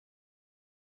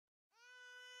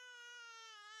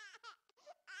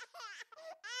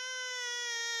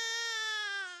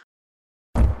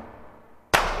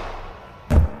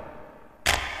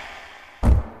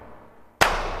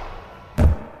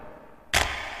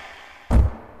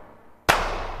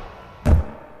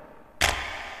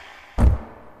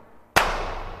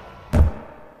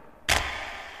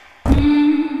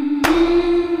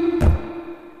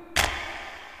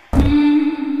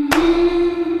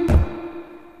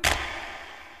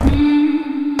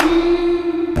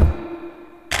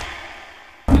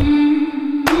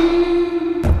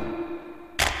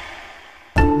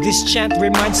This chant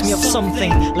reminds me of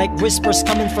something, like whispers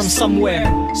coming from somewhere.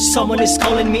 Someone is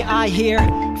calling me, I hear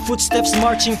footsteps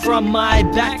marching from my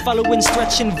back, following,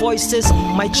 stretching voices.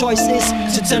 My choice is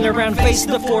to turn around, face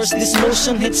the force. This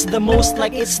motion hits the most,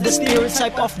 like it's the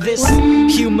stereotype of this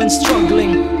human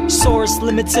struggling. Source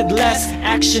limited, less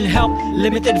action, help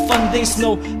limited fundings,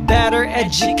 no better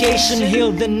education.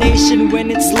 Heal the nation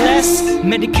when it's less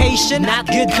medication, not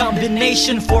good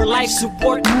combination for life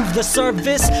support. Move the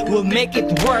service, we'll make it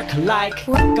work like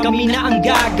kami na ang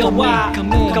gagawa.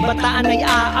 Kabataan ay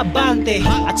aabante,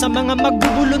 at sa mga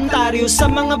magbuboluntaryo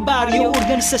sa mga baryo,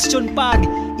 organisasyon pag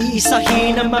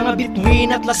iisahin ang mga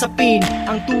bituin at lasapin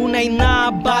ang tunay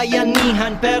na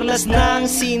bayanihan, perlas ng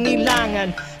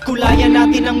sinilangan. Kulayan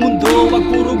natin ang mundo, wag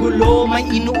puro gulo, may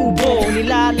inuubo,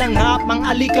 nilalanghap ang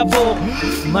alikabok.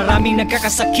 Maraming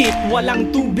nagkakasakit, walang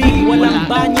tubig, walang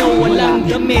banyo, walang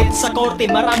damit. Sa korte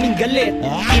maraming galit,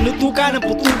 tinutukan ang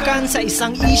putukan sa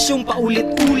isang isyong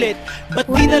paulit-ulit. Ba't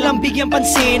di na lang bigyan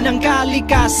pansin ang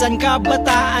kalikasan,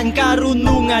 kabataan,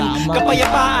 karunungan,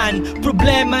 kapayapaan?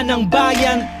 Problema ng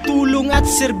bayan, tulong at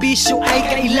serbisyo ay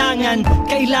kailangan.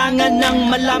 Kailangan ng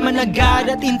malaman agad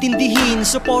at intindihin.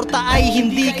 Suporta ay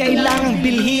hindi kailangang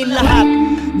bilhin lahat.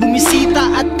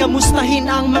 Bumisita at kamustahin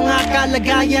ang mga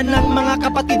kalagayan ng mga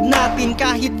kapatid natin.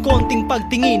 Kahit konting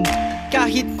pagtingin,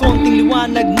 kahit konting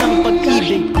liwanag ng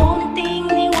pag-ibig.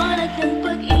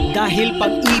 Dahil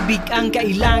pag-ibig ang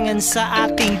kailangan sa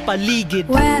ating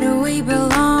paligid. Where do we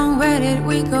belong? Where did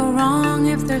we go wrong?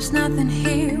 If there's nothing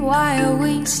here, why are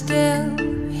we still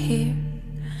here?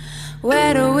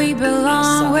 Where do we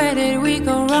belong? Where did we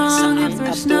go wrong? If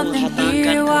there's nothing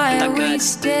here, why are we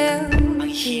still here?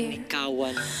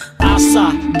 Hinikawan.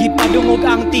 Asa, gipadungog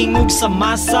ang tingog sa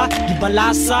masa,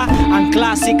 gibalasa ang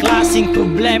klase-klaseng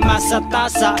problema sa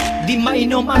tasa. Di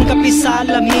mainom ang kape sa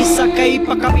lamisa, kay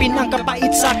pakapin ang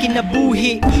kapait sa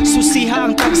kinabuhi.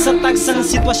 Susiha ang tagsa-tagsa ng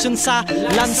sitwasyon sa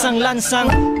lansang-lansang.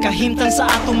 Kahimtan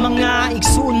sa atong mga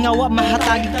igsuon nga wa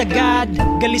mahatagig tagad.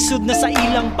 Galisod na sa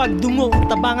ilang pagdungo,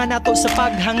 tabangan nato sa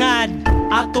paghangad.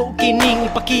 Ato kining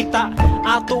ipakita,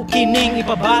 ato kining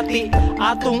ipabati,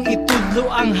 atong itudlo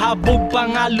ang habog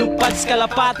pangalupad sa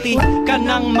kalapati.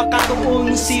 Kanang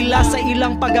makatuon sila sa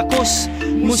ilang pagakos,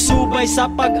 musubay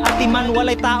sa pag-atiman,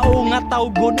 walay tao nga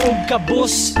tawgon og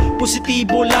kabos.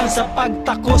 Positibo lang sa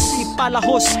pagtakos,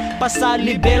 ipalahos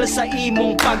pasalibel sa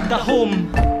imong pagdahom.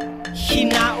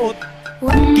 Hinaot,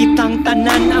 kitang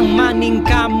tanan ang maning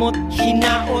kamot.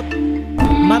 Hinaot,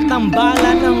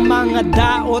 matambalan ang mga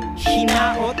daot.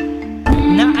 Hinaot,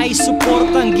 na ay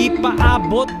suportang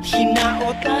gipaabot.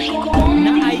 Hinaot,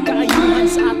 na ay kaayuhan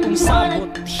sa atong sabot.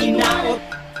 Hinaot.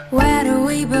 Where do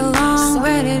we belong?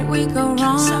 Where did we go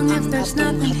wrong? If there's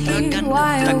nothing here,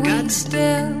 why are we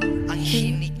still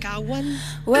here?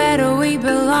 Where do we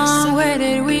belong? Where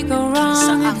did we go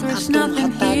wrong? If there's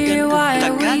nothing here, why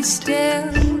are we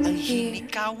still here?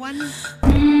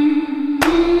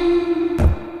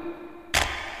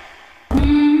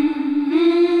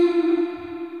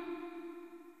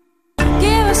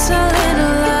 Give us a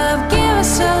little love, give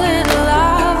us a little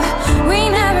love. We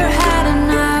never had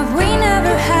enough, we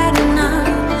never had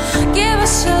enough. Give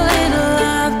us a little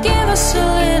love, give us a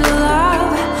little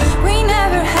love. We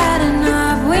never had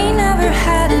enough, we never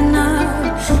had enough.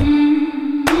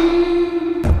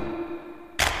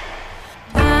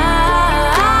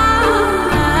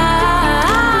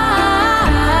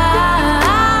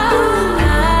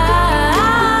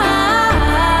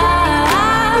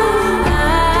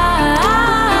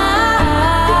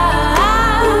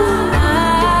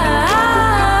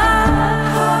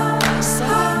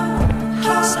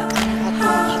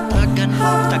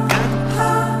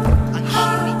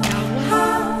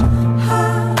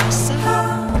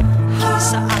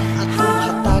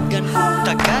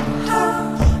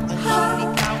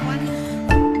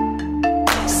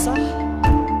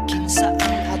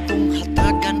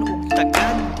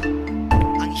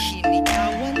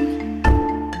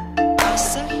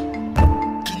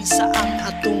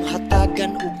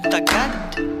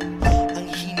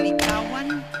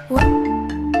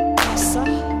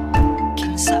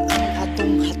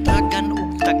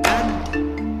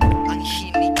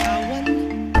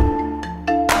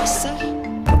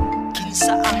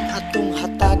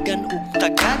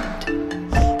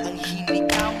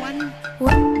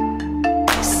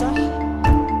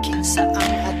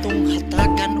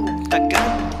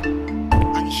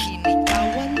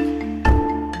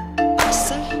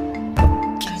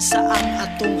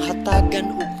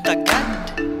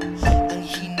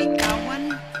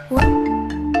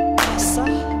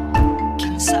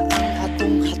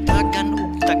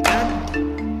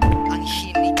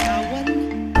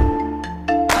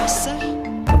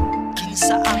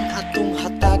 Unsa ang atong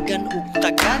hatagan ug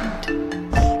tagad?